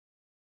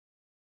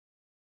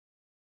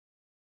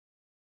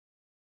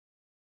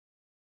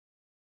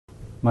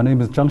My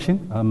name is Zhang.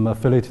 I'm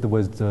affiliated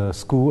with the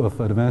School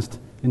of Advanced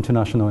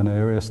International and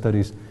Area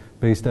Studies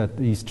based at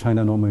East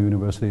China Normal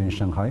University in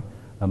Shanghai.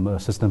 I'm an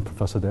assistant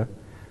professor there.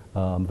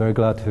 I'm very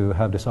glad to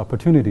have this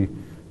opportunity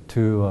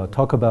to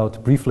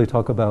briefly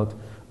talk about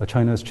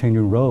China's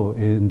changing role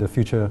in the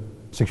future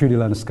security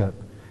landscape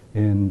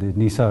in the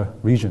NESA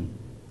region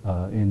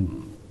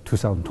in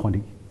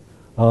 2020.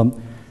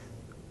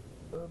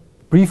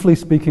 Briefly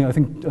speaking, I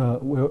think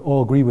we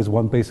all agree with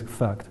one basic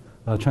fact.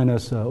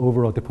 China's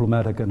overall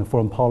diplomatic and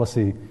foreign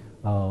policy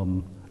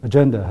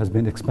agenda has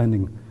been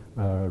expanding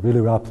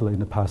really rapidly in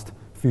the past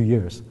few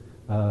years.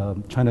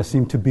 China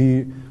seemed to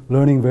be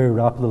learning very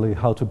rapidly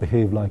how to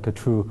behave like a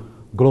true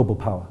global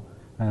power.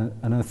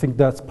 And I think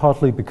that's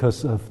partly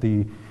because of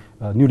the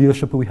new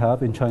leadership we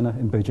have in China,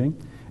 in Beijing,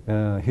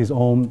 his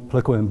own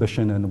political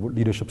ambition and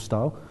leadership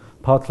style.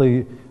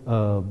 Partly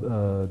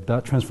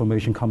that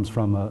transformation comes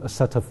from a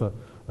set of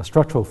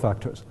structural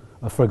factors.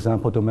 For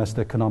example,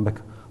 domestic economic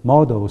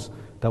models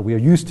that we are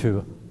used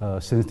to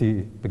since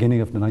the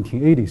beginning of the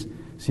 1980s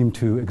seem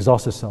to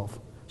exhaust itself.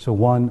 So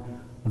one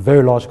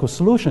very logical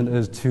solution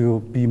is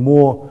to be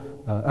more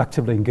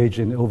actively engaged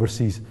in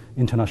overseas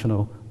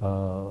international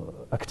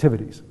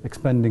activities,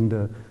 expanding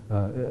the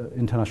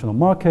international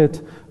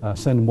market,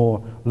 send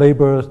more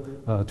labor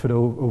to the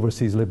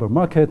overseas labor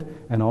market,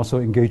 and also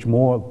engage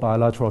more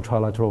bilateral,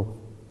 trilateral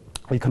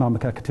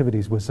economic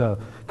activities with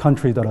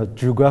countries that are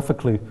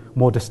geographically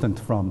more distant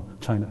from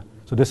China.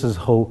 So this is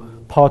whole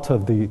part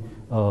of the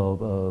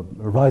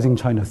rising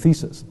China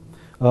thesis.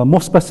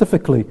 More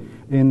specifically,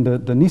 in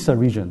the NESA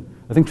region,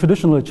 I think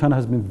traditionally China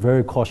has been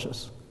very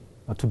cautious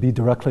to be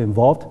directly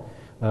involved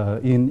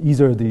in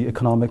either the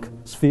economic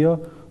sphere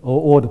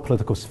or the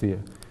political sphere,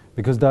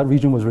 because that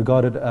region was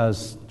regarded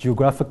as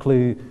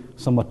geographically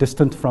somewhat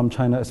distant from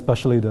China,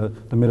 especially the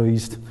Middle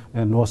East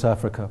and North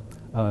Africa.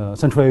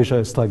 Central Asia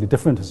is slightly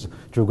different, it's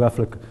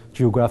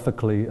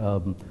geographically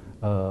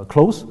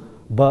close,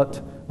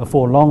 but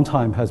for a long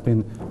time has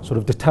been sort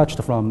of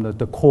detached from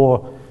the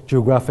core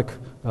geographic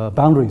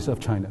boundaries of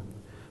China.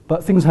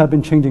 But things have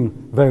been changing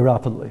very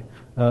rapidly.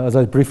 As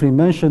I briefly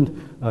mentioned,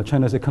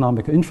 China's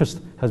economic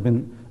interest has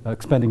been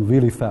expanding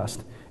really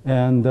fast.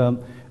 And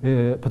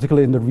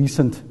particularly in the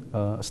recent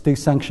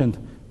state-sanctioned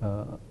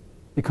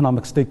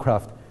economic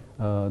statecraft,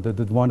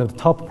 one of the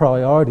top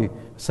priority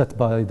set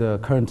by the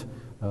current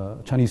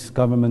Chinese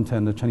government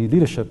and the Chinese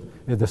leadership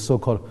is the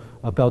so-called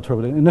Belt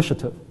and Road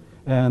Initiative.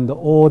 And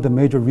all the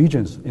major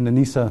regions in the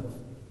NESA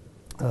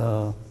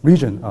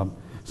region,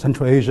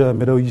 Central Asia,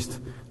 Middle East,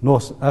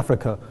 North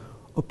Africa,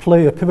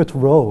 play a pivotal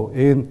role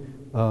in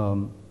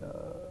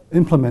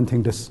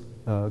implementing this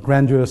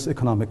grandiose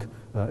economic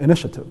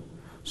initiative.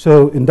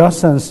 So in that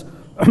sense,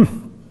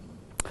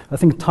 I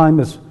think time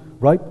is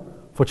ripe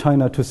for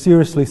China to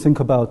seriously think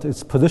about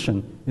its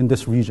position in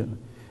this region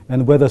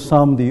and whether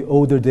some of the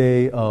older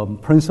day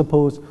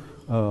principles,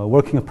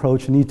 working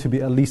approach need to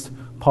be at least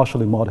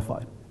partially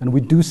modified. And we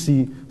do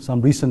see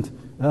some recent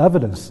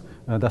evidence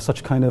that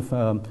such kind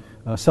of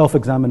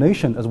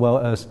self-examination as well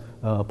as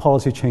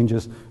policy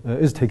changes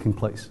is taking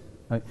place.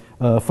 Right?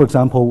 For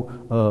example,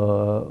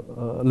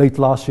 late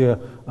last year,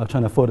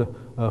 China for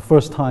the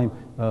first time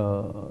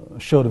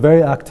showed a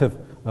very active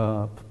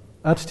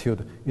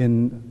attitude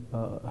in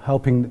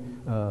helping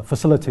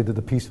facilitate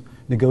the peace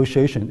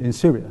negotiation in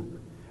Syria.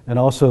 And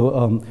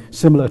also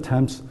similar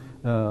attempts,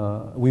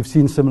 we've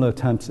seen similar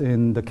attempts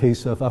in the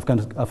case of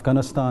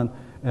Afghanistan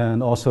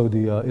and also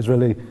the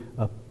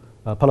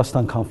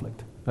Israeli-Palestine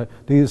conflict. Right?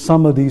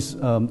 Some of these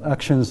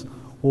actions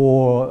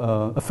or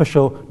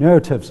official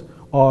narratives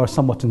are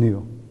somewhat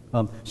new.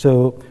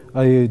 So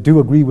I do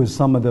agree with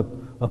some of the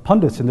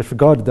pundits in this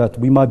regard that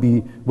we might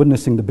be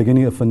witnessing the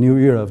beginning of a new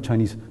era of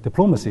Chinese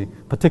diplomacy,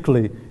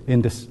 particularly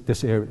in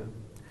this area.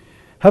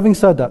 Having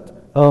said that,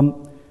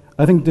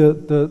 I think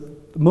the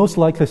most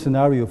likely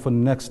scenario for the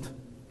next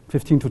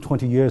 15 to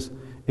 20 years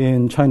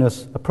in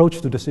China's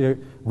approach to this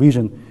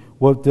region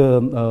would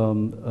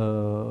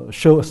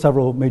show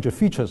several major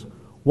features.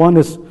 One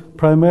is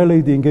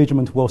primarily the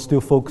engagement will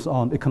still focus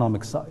on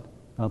economic side.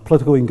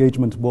 Political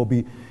engagement will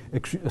be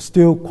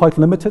still quite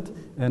limited,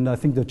 and I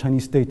think the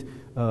Chinese state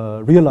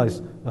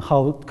realized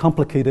how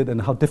complicated and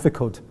how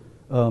difficult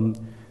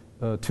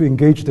to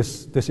engage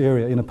this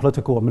area in a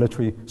political or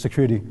military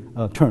security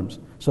terms.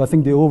 So I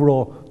think the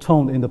overall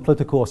tone in the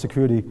political or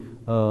security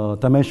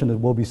dimension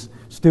will be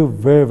still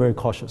very, very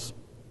cautious.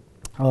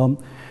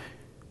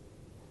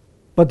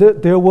 But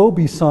there will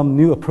be some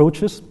new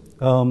approaches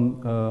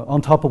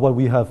on top of what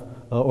we have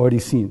already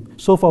seen.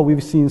 So far,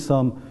 we've seen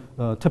some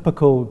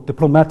typical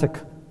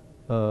diplomatic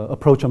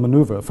approach and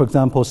maneuver. For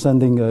example,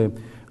 sending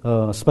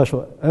a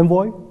special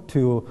envoy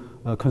to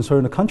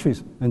concerned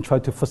countries and try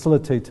to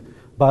facilitate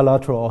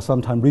bilateral or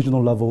sometimes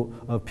regional level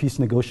peace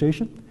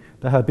negotiation.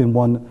 That had been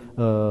one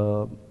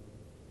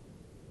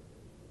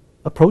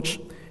approach.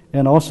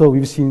 And also,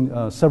 we've seen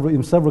in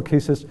several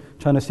cases,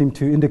 China seemed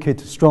to indicate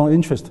strong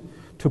interest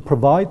to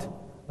provide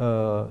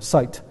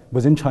site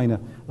within China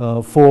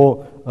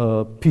for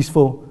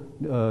peaceful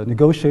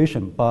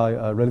negotiation by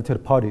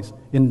related parties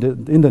in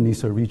the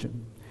NESA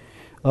region.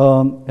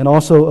 And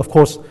also, of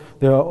course,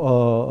 there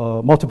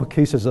are multiple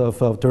cases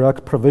of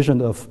direct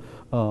provision of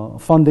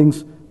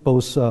fundings,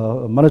 both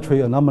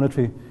monetary and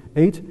non-monetary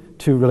aid,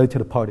 to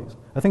related parties.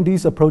 I think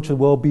these approaches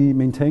will be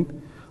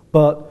maintained,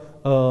 but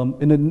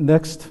in the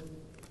next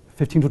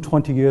 15 to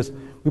 20 years,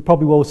 we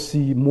probably will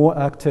see more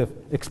active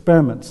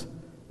experiments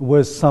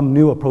with some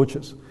new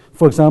approaches.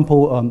 For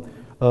example,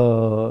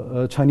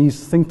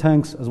 Chinese think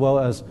tanks as well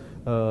as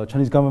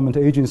Chinese government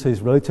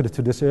agencies related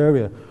to this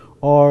area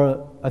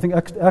are, I think,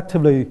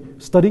 actively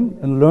studying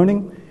and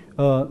learning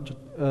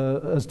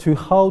as to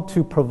how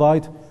to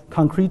provide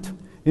concrete,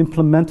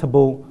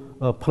 implementable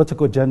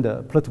political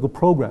agenda, political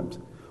programs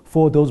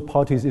for those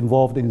parties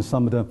involved in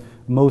some of the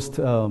most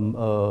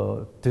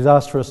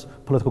disastrous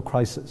political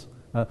crises.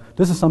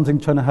 This is something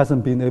China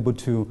hasn't been able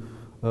to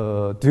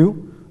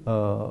do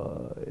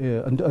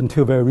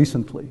until very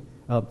recently.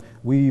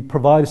 We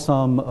provide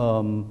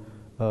some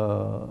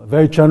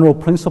very general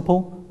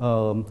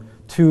principle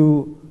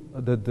to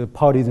the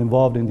parties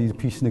involved in these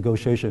peace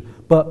negotiations,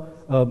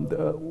 but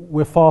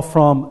we're far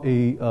from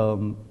a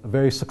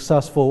very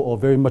successful or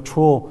very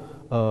mature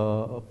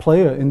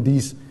player in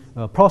these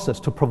process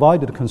to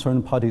provide the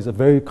concerned parties a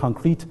very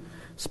concrete,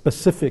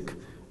 specific,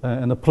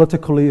 and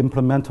politically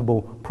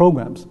implementable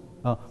programs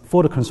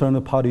for the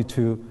concerned party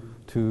to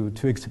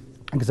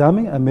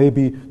examine and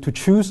maybe to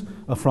choose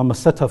from a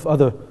set of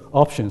other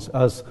options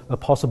as a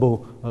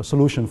possible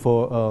solution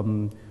for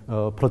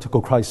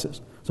political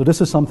crisis. So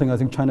this is something I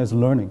think China is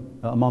learning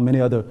among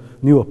many other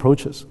new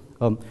approaches.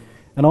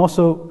 And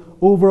also,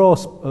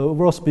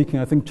 overall speaking,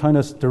 I think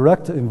China's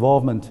direct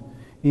involvement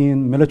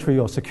in military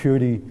or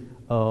security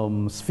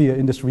sphere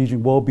in this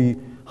region will be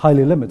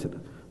highly limited.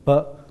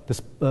 But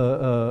this,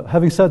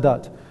 having said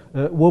that,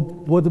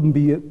 wouldn't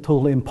be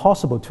totally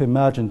impossible to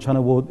imagine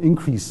China will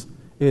increase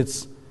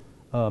its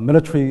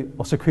military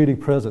or security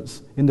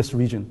presence in this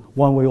region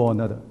one way or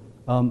another.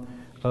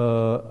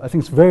 I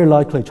think it's very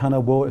likely China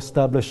will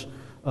establish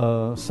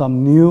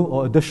some new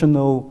or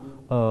additional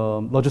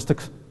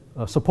logistics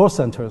support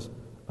centers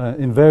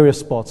in various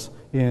spots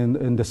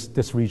in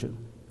this region.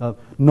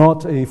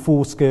 Not a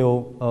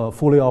full-scale,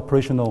 fully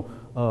operational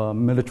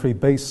military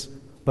base,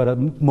 but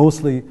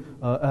mostly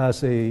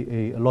as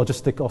a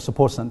logistic or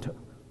support center,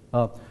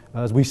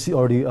 as we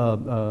already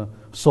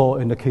saw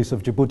in the case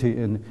of Djibouti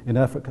in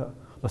Africa.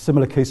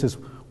 Similar cases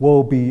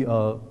will be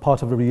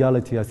part of the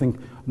reality, I think,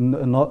 in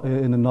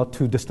a not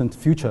too distant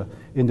future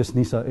in this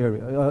NESA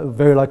area,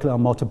 very likely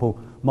on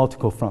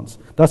multiple fronts.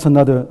 That's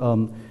another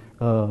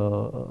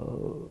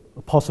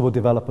possible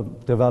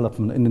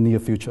development in the near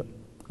future.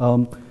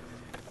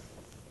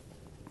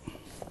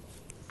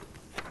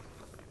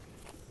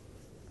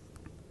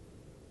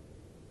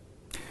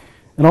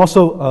 And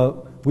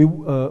also,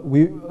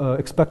 we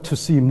expect to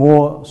see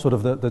more sort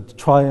of the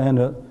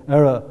triennial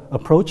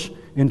approach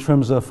in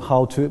terms of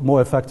how to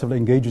more effectively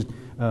engage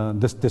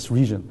this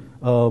region.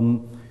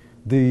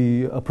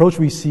 The approach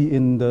we see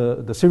in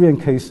the Syrian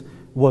case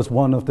was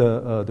one of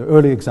the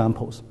early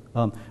examples.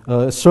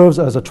 It serves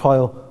as a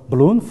trial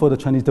balloon for the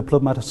Chinese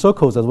diplomatic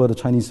circles as well as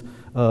the Chinese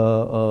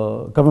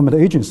government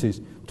agencies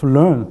to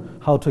learn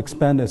how to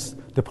expand its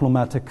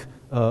diplomatic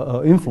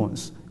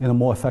influence in a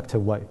more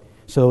effective way.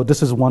 So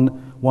this is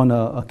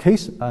one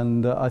case,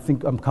 and I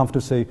think I'm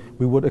confident to say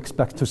we would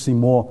expect to see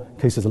more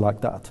cases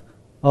like that.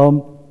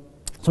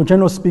 So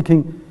generally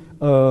speaking,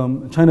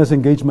 China's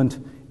engagement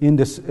in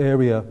this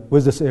area,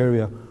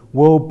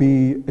 will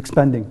be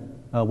expanding,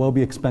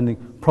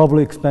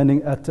 probably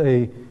expanding at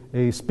a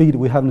speed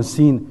we haven't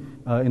seen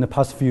in the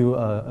past few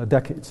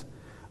decades.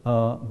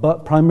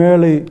 But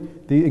primarily,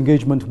 the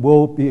engagement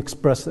will be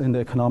expressed in the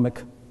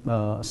economic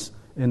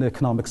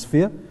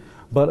sphere.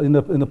 But in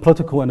the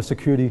political and the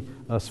security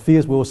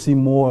spheres, we will see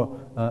more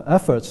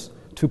efforts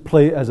to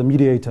play as a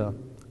mediator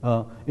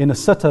in a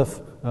set of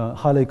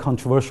highly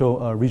controversial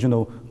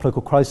regional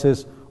political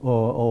crisis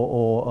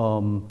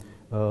or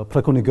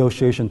political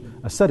negotiation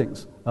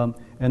settings.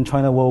 And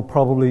China will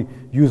probably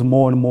use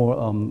more and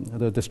more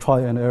this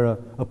trial-and-error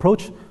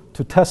approach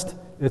to test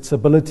its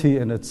ability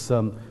and its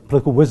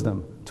political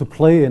wisdom to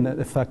play an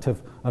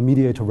effective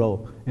mediator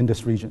role in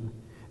this region.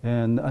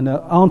 And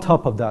on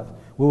top of that,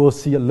 we will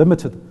see a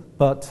limited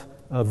but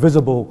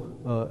visible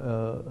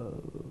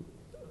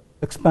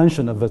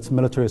expansion of its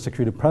military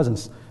security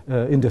presence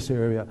in this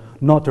area,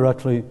 not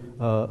directly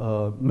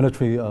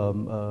military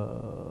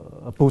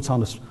boots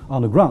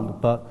on the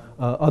ground, but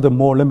other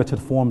more limited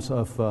forms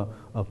of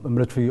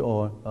military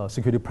or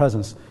security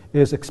presence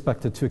is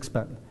expected to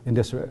expand in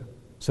this area.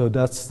 So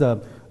that's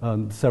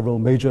several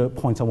major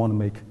points I want to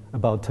make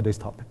about today's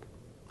topic.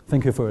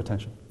 Thank you for your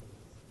attention.